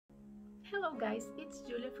Hello guys, it's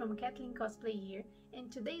Julia from Cosplay here, and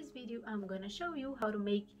today's video I'm gonna show you how to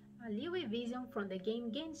make a Liyue Vision from the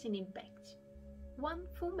game Genshin Impact. One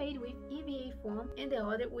full made with EVA foam and the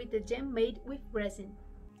other with the gem made with resin.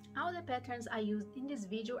 All the patterns I used in this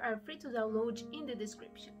video are free to download in the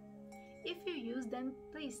description. If you use them,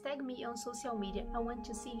 please tag me on social media, I want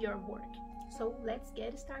to see your work. So let's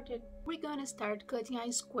get started. We're gonna start cutting a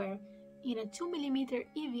square in a 2mm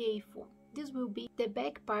EVA foam. This will be the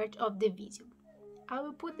back part of the vision. I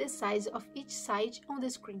will put the size of each side on the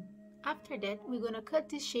screen. After that, we're gonna cut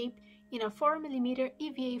this shape in a 4mm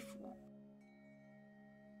EVA foam.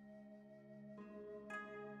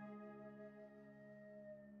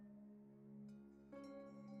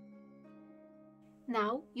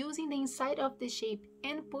 Now, using the inside of the shape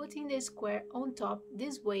and putting the square on top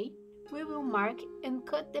this way, we will mark and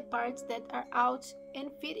cut the parts that are out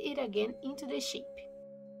and fit it again into the shape.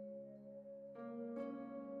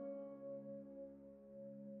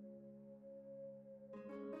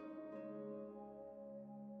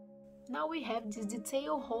 Now we have these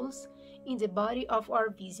detail holes in the body of our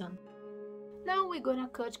vision. Now we're gonna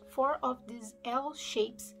cut 4 of these L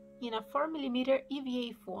shapes in a 4mm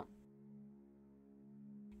EVA foam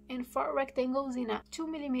and 4 rectangles in a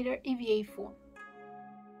 2mm EVA foam.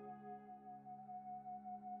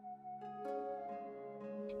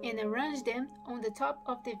 And arrange them on the top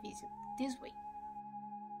of the vision, this way.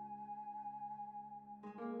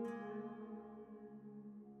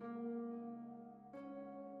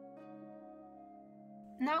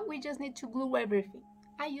 Now we just need to glue everything.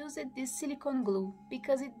 I used this silicone glue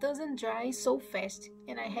because it doesn't dry so fast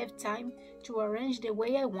and I have time to arrange the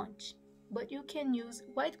way I want. But you can use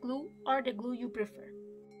white glue or the glue you prefer.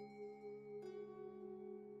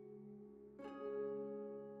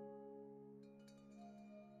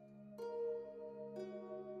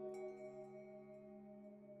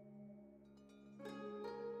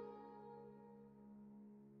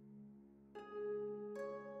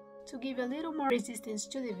 To give a little more resistance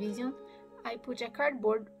to the vision, I put a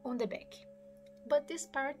cardboard on the back, but this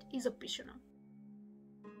part is optional.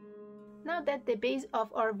 Now that the base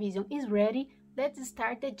of our vision is ready, let's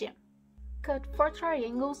start the gem. Cut 4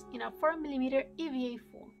 triangles in a 4mm EVA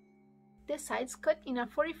foam. The sides cut in a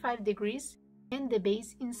 45 degrees and the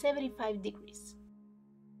base in 75 degrees.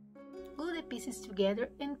 Glue the pieces together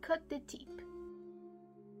and cut the tip.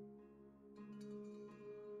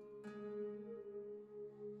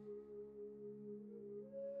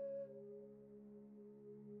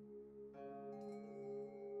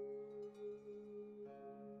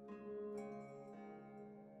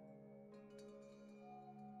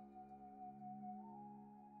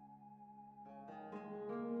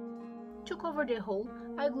 To cover the hole,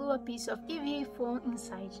 I glue a piece of EVA foam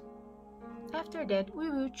inside. After that, we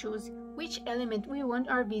will choose which element we want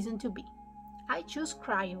our vision to be. I choose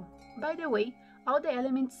cryo. By the way, all the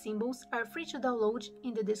element symbols are free to download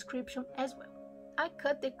in the description as well. I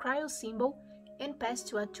cut the cryo symbol and pass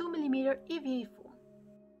to a 2mm EVA foam.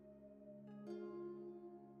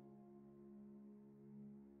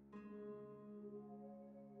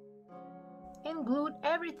 And glued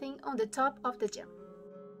everything on the top of the gem.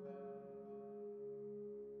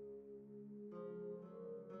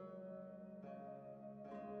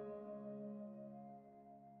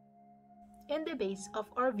 And the base of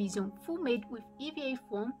our vision full made with EVA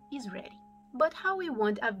foam is ready. But how we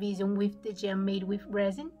want a vision with the gem made with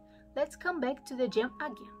resin? Let's come back to the gem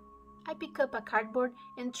again. I pick up a cardboard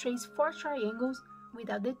and trace 4 triangles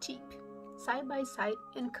without the tip, side by side,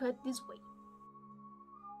 and cut this way.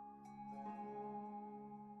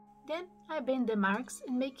 Then I bend the marks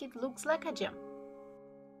and make it look like a gem.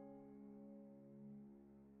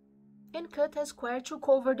 And cut a square to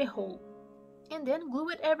cover the hole. And then glue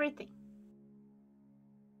it everything.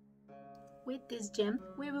 With this gem,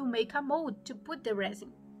 we will make a mold to put the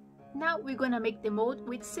resin. Now we're gonna make the mold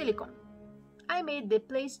with silicone. I made the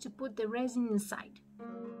place to put the resin inside.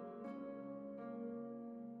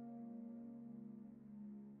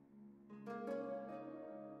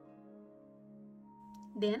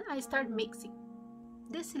 Then I start mixing.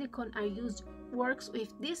 The silicone I used works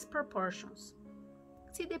with these proportions.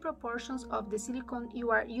 See the proportions of the silicone you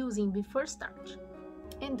are using before start.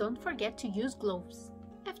 And don't forget to use gloves.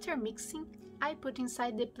 After mixing, I put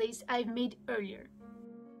inside the place I've made earlier.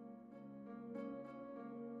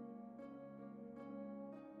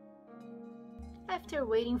 After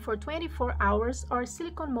waiting for 24 hours, our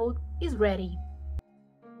silicone mold is ready.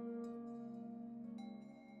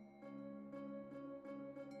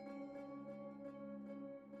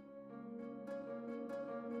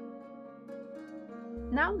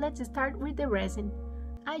 Now let's start with the resin.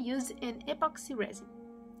 I used an epoxy resin.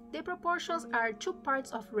 The proportions are 2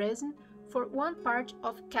 parts of resin for 1 part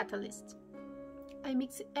of catalyst. I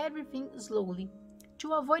mix everything slowly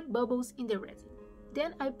to avoid bubbles in the resin.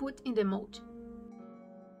 Then I put in the mold.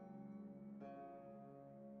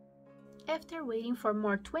 After waiting for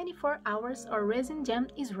more 24 hours, our resin gem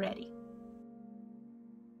is ready.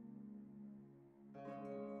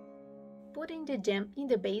 Putting the gem in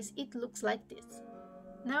the base, it looks like this.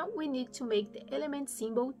 Now we need to make the element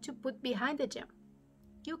symbol to put behind the gem.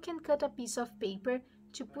 You can cut a piece of paper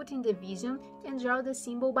to put in the vision and draw the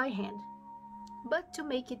symbol by hand. But to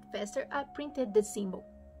make it faster, I printed the symbol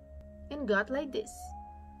and got like this.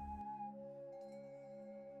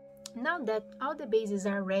 Now that all the bases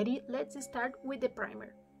are ready, let's start with the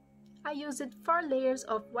primer. I used 4 layers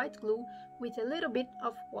of white glue with a little bit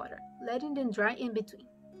of water, letting them dry in between,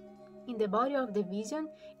 in the body of the vision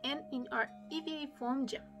and in our EVA foam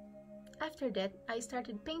gem. After that, I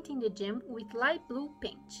started painting the gem with light blue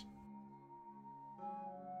paint.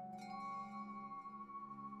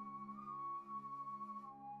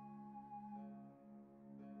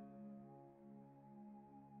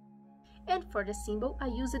 And for the symbol, I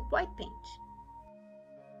used white paint.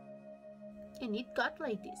 And it got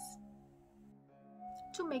like this.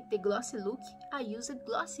 To make the glossy look, I used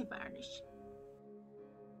glossy varnish.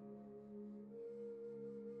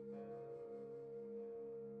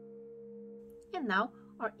 And now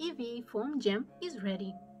our EVA foam gem is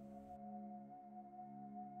ready.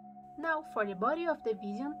 Now for the body of the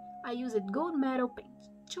vision, I used gold metal paint,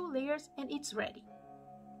 2 layers, and it's ready.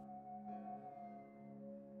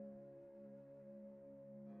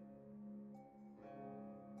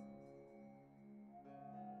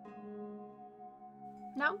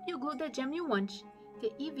 Now you glue the gem you want,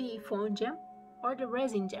 the EVA foam gem or the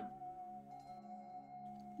resin gem.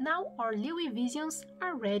 Now our Liyue Visions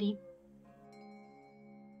are ready.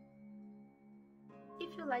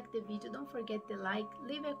 If you like the video, don't forget to like,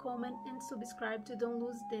 leave a comment and subscribe to don't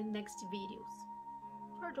lose the next videos.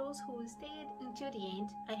 For those who stayed until the end,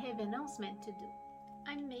 I have an announcement to do.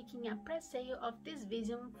 I'm making a press sale of this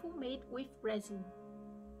vision full made with resin.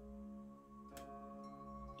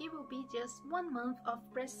 It will be just 1 month of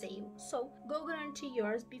press sale, so go guarantee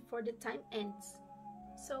yours before the time ends.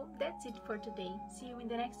 So that's it for today. See you in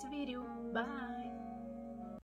the next video. Bye!